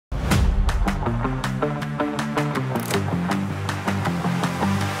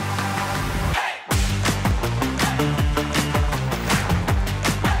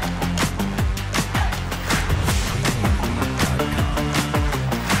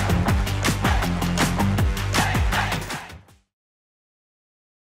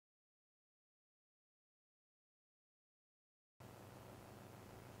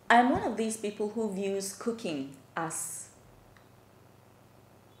I'm one of these people who views cooking as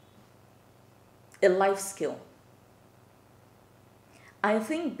a life skill. I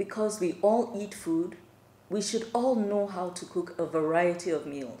think because we all eat food, we should all know how to cook a variety of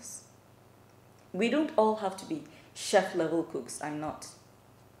meals. We don't all have to be chef level cooks. I'm not.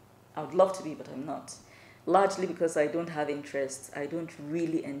 I would love to be, but I'm not. Largely because I don't have interests. I don't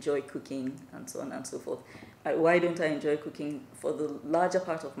really enjoy cooking and so on and so forth. Why don't I enjoy cooking? For the larger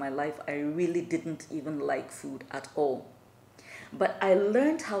part of my life, I really didn't even like food at all. But I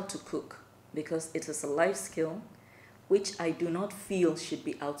learned how to cook because it is a life skill which I do not feel should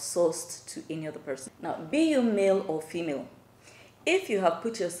be outsourced to any other person. Now, be you male or female, if you have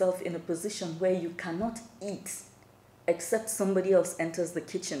put yourself in a position where you cannot eat except somebody else enters the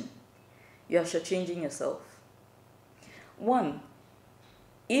kitchen, you are shortchanging yourself. One,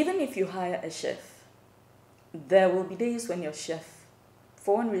 even if you hire a chef, there will be days when your chef,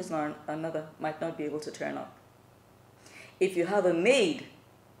 for one reason or another, might not be able to turn up. If you have a maid,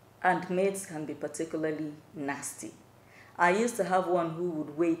 and maids can be particularly nasty. I used to have one who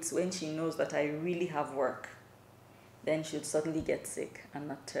would wait when she knows that I really have work. Then she'd suddenly get sick and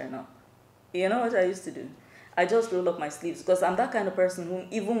not turn up. You know what I used to do? I just roll up my sleeves because I'm that kind of person who,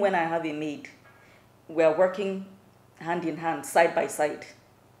 even when I have a maid, we're working hand in hand, side by side,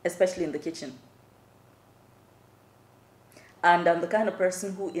 especially in the kitchen. And I'm the kind of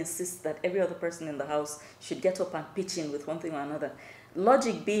person who insists that every other person in the house should get up and pitch in with one thing or another.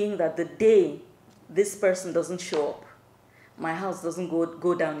 Logic being that the day this person doesn't show up, my house doesn't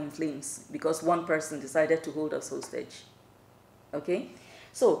go down in flames because one person decided to hold us hostage. Okay?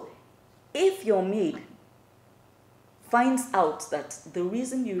 So, if your maid finds out that the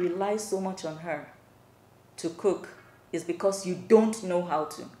reason you rely so much on her to cook is because you don't know how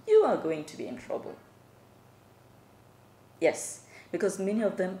to, you are going to be in trouble. Yes, because many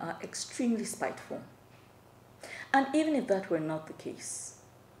of them are extremely spiteful. And even if that were not the case,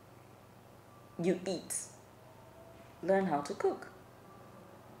 you eat. Learn how to cook.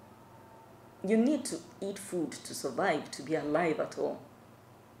 You need to eat food to survive, to be alive at all.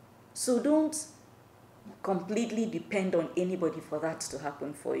 So don't completely depend on anybody for that to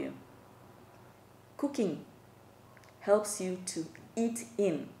happen for you. Cooking helps you to eat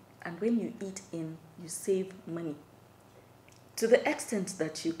in, and when you eat in, you save money. To the extent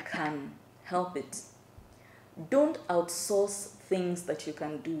that you can help it, don't outsource things that you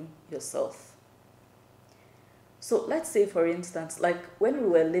can do yourself. So let's say, for instance, like when we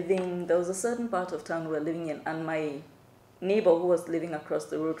were living, there was a certain part of town we were living in, and my neighbor who was living across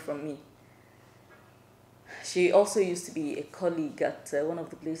the road from me, she also used to be a colleague at one of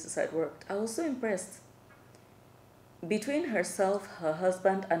the places I'd worked. I was so impressed. Between herself, her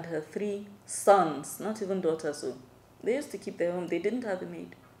husband, and her 3 sons, not even daughters, so they used to keep their home. They didn't have a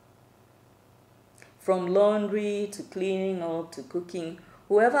maid. From laundry to cleaning up to cooking,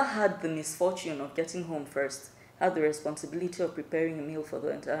 whoever had the misfortune of getting home first had the responsibility of preparing a meal for the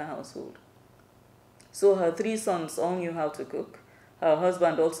entire household. So her 3 sons all knew how to cook. Her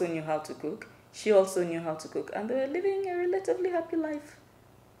husband also knew how to cook. She also knew how to cook. And they were living a relatively happy life.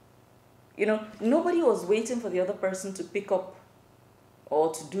 You know, nobody was waiting for the other person to pick up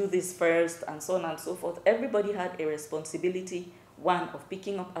or to do this first and so on and so forth. Everybody had a responsibility, one, of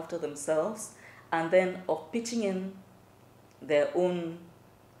picking up after themselves, and then of pitching in their own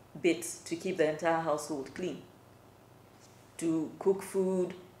bit to keep the entire household clean. To cook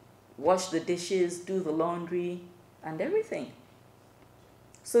food, wash the dishes, do the laundry, and everything.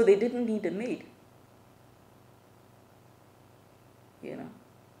 So they didn't need a maid. You know.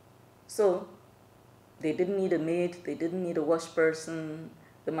 So they didn't need a maid, they didn't need a wash person.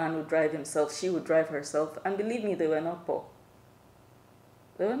 The man would drive himself, she would drive herself, and believe me, they were not poor.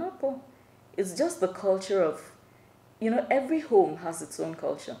 They were not poor. It's just the culture of, you know, every home has its own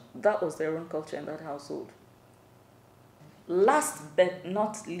culture. That was their own culture in that household. Last but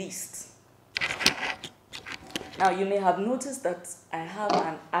not least, now you may have noticed that I have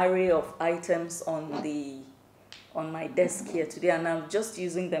an array of items on my desk here today, and I'm just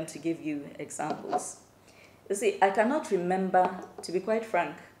using them to give you examples. You see, I cannot remember, to be quite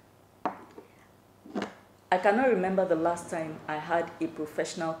frank, I cannot remember the last time I had a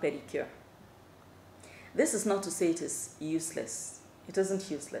professional pedicure. This is not to say it is useless. It isn't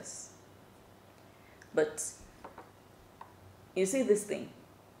useless. But you see this thing?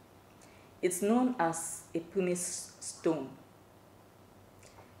 It's known as a pumice stone.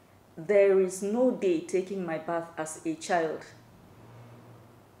 There is no day taking my bath as a child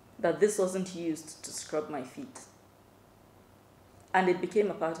that this wasn't used to scrub my feet. And it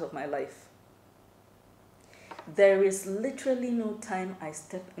became a part of my life. There is literally no time I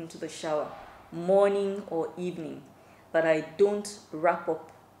step into the shower, morning or evening, that I don't wrap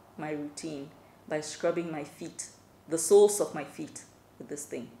up my routine by scrubbing my feet, the soles of my feet, with this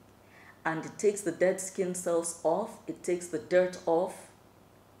thing. And it takes the dead skin cells off, it takes the dirt off.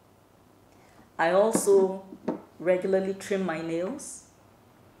 I also regularly trim my nails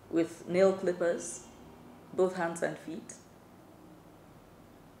with nail clippers, both hands and feet.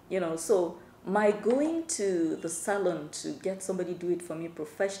 So my going to the salon to get somebody do it for me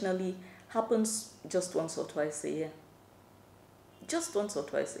professionally happens just once or twice a year. Just once or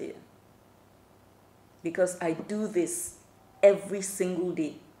twice a year. Because I do this every single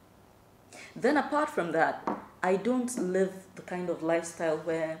day. Then apart from that, I don't live the kind of lifestyle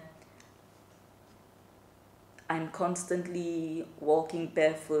where I'm constantly walking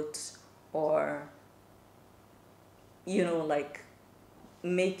barefoot or, like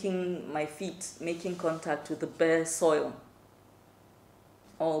making my feet, making contact with the bare soil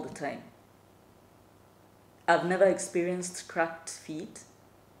all the time. I've never experienced cracked feet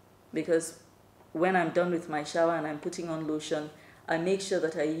because when I'm done with my shower and I'm putting on lotion, I make sure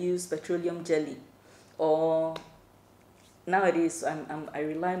that I use petroleum jelly, or nowadays I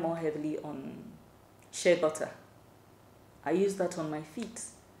rely more heavily on shea butter. I use that on my feet,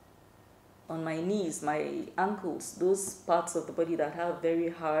 on my knees, my ankles, those parts of the body that have very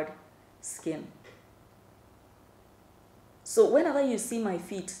hard skin. So whenever you see my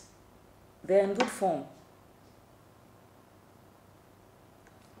feet, they're in good form.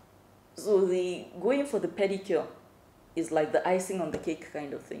 So the going for the pedicure is like the icing on the cake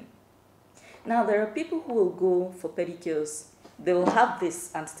kind of thing. Now there are people who will go for pedicures, they will have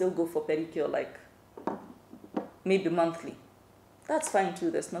this and still go for pedicure like maybe monthly. That's fine too,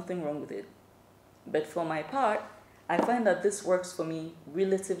 there's nothing wrong with it. But for my part, I find that this works for me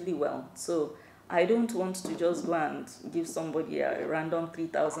relatively well. So I don't want to just go and give somebody a random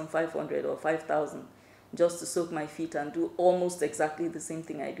 3,500 or 5,000 just to soak my feet and do almost exactly the same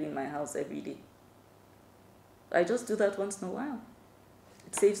thing I do in my house every day. I just do that once in a while.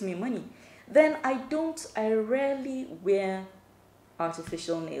 It saves me money. Then I rarely wear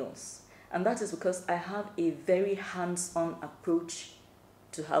artificial nails. And that is because I have a very hands-on approach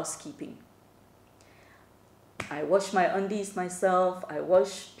to housekeeping. I wash my undies myself, I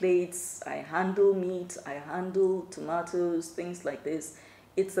wash plates, I handle meat, I handle tomatoes, things like this.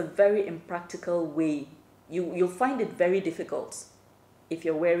 It's a very impractical way. You'll find it very difficult if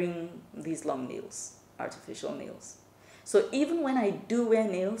you're wearing these long nails, artificial nails. So even when I do wear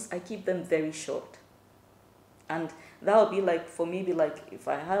nails, I keep them very short. And that would be like, for me, if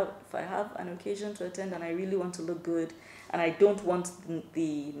I have an occasion to attend and I really want to look good and I don't want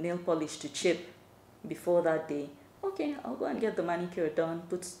the nail polish to chip before that day, okay, I'll go and get the manicure done,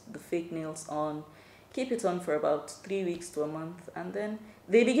 put the fake nails on, keep it on for about 3 weeks to a month, and then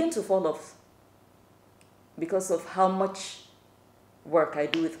they begin to fall off because of how much work I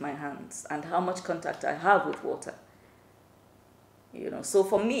do with my hands and how much contact I have with water. So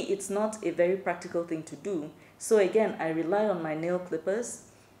for me, it's not a very practical thing to do. So again, I rely on my nail clippers.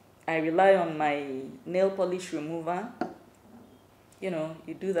 I rely on my nail polish remover. You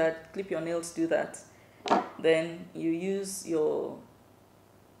do that, clip your nails, do that. Then you use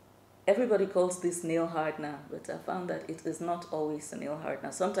everybody calls this nail hardener, but I found that it is not always a nail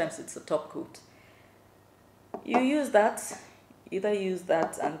hardener. Sometimes it's a top coat. You use that, either use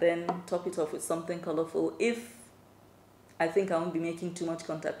that and then top it off with something colorful if I think I won't be making too much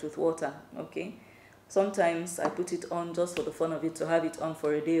contact with water, okay? Sometimes I put it on just for the fun of it, to have it on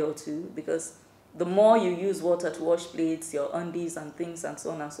for a day or two, because the more you use water to wash plates, your undies and things and so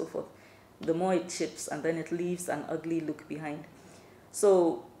on and so forth, the more it chips and then it leaves an ugly look behind.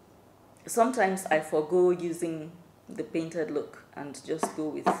 So sometimes I forgo using the painted look and just go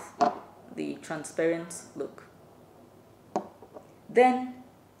with the transparent look. Then,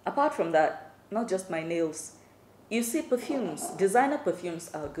 apart from that, not just my nails, you see perfumes. Designer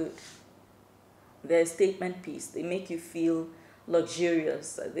perfumes are good. They're a statement piece. They make you feel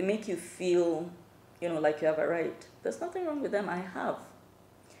luxurious. They make you feel, like you have arrived. There's nothing wrong with them. I have.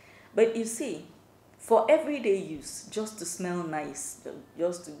 But you see, for everyday use, just to smell nice,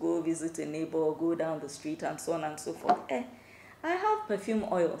 just to go visit a neighbor or go down the street and so on and so forth, I have perfume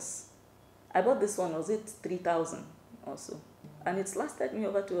oils. I bought this one, was it 3,000 or so? And it's lasted me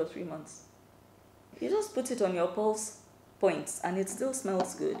over 2 or 3 months. You just put it on your pulse points and it still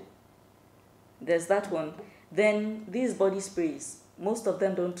smells good. There's that one. Then these body sprays, most of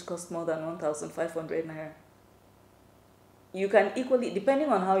them don't cost more than 1,500 naira. You can equally, depending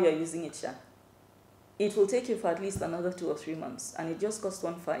on how you're using it, it will take you for at least another 2 or 3 months, and it just costs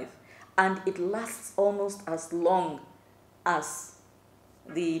 1,500. and it lasts almost as long as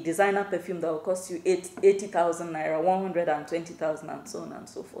the designer perfume that will cost you 80,000 naira, 120,000, and so on and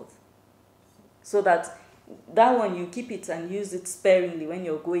so forth. So that one you keep it and use it sparingly when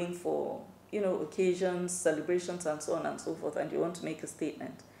you're going for, occasions, celebrations, and so on and so forth, and you want to make a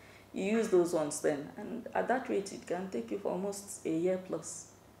statement. You use those ones then, and at that rate it can take you for almost a year plus,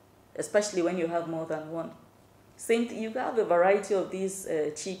 especially when you have more than one. Same thing, you have a variety of these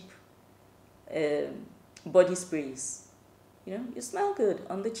cheap body sprays. You smell good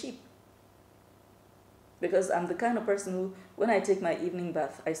on the cheap. Because I'm the kind of person who, when I take my evening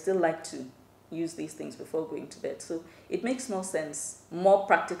bath, I still like to use these things before going to bed. So it makes more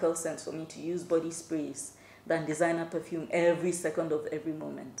practical sense for me to use body sprays than designer perfume every second of every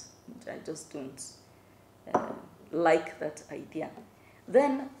moment. I just don't like that idea.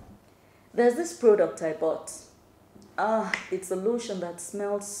 Then there's this product I bought. It's a lotion that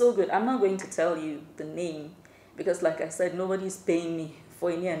smells so good. I'm not going to tell you the name because, like I said, nobody's paying me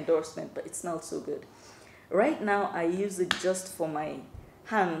for any endorsement, but it smells so good. Right now, I use it just for my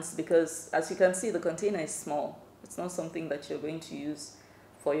hands because, as you can see, the container is small. It's not something that you're going to use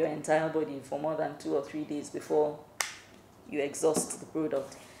for your entire body for more than 2 or 3 days before you exhaust the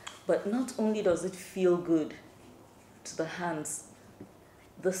product. But not only does it feel good to the hands,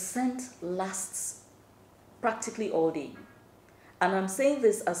 the scent lasts practically all day. And I'm saying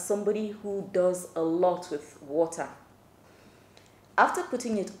this as somebody who does a lot with water. After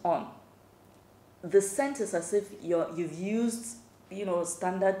putting it on, the scent is as if you've used,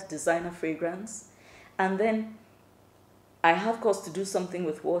 standard designer fragrance, and then I have cause to do something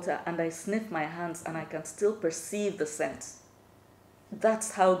with water, and I sniff my hands and I can still perceive the scent.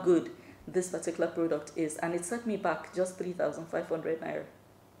 That's how good this particular product is, and it set me back just 3,500 naira.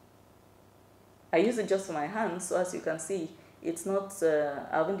 I use it just for my hands, so as you can see, it's not,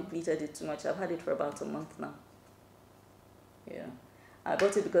 I haven't depleted it too much. I've had it for about a month now. Yeah. I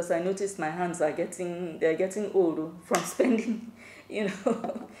bought it because I noticed my hands they're getting old from spending,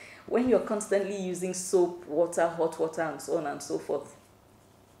 when you're constantly using soap, water, hot water, and so on and so forth.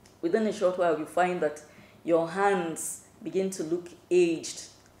 Within a short while, you find that your hands begin to look aged.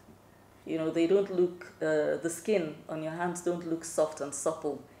 They don't look, the skin on your hands don't look soft and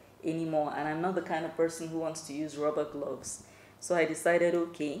supple anymore. And I'm not the kind of person who wants to use rubber gloves. So I decided,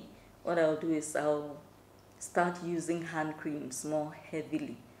 okay, what I'll do is I'll start using hand creams more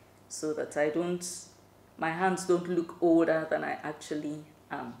heavily so that my hands don't look older than I actually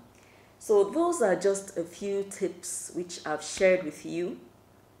am. So those are just a few tips which I've shared with you.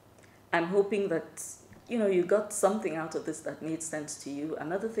 I'm hoping that, you got something out of this that made sense to you.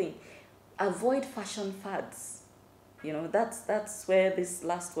 Another thing, avoid fashion fads. That's where this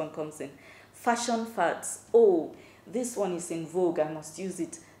last one comes in. Fashion fads. Oh, this one is in vogue, I must use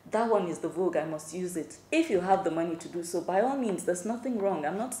it. That one is the vogue, I must use it. If you have the money to do so, by all means, there's nothing wrong.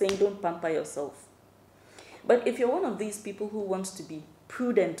 I'm not saying don't pamper yourself. But if you're one of these people who wants to be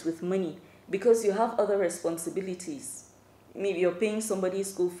prudent with money because you have other responsibilities, maybe you're paying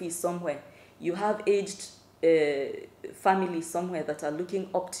somebody's school fees somewhere, you have aged families somewhere that are looking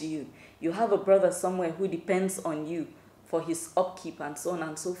up to you, you have a brother somewhere who depends on you for his upkeep and so on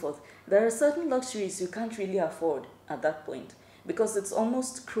and so forth, there are certain luxuries you can't really afford at that point because it's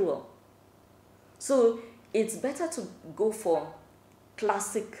almost cruel. So it's better to go for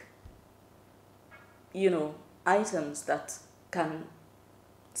classic, items that can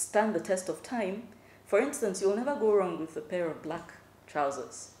stand the test of time. For instance, you'll never go wrong with a pair of black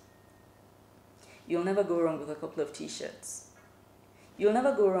trousers. You'll never go wrong with a couple of t-shirts. You'll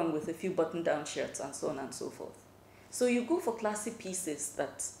never go wrong with a few button-down shirts and so on and so forth. So you go for classic pieces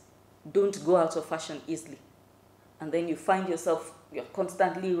that don't go out of fashion easily. And then you find yourself, you're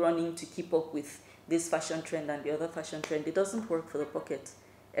constantly running to keep up with this fashion trend and the other fashion trend. It doesn't work for the pocket,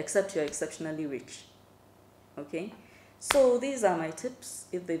 except you're exceptionally rich. Okay? So these are my tips.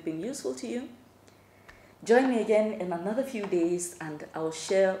 If they've been useful to you, join me again in another few days and I'll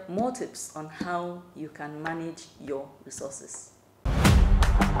share more tips on how you can manage your resources.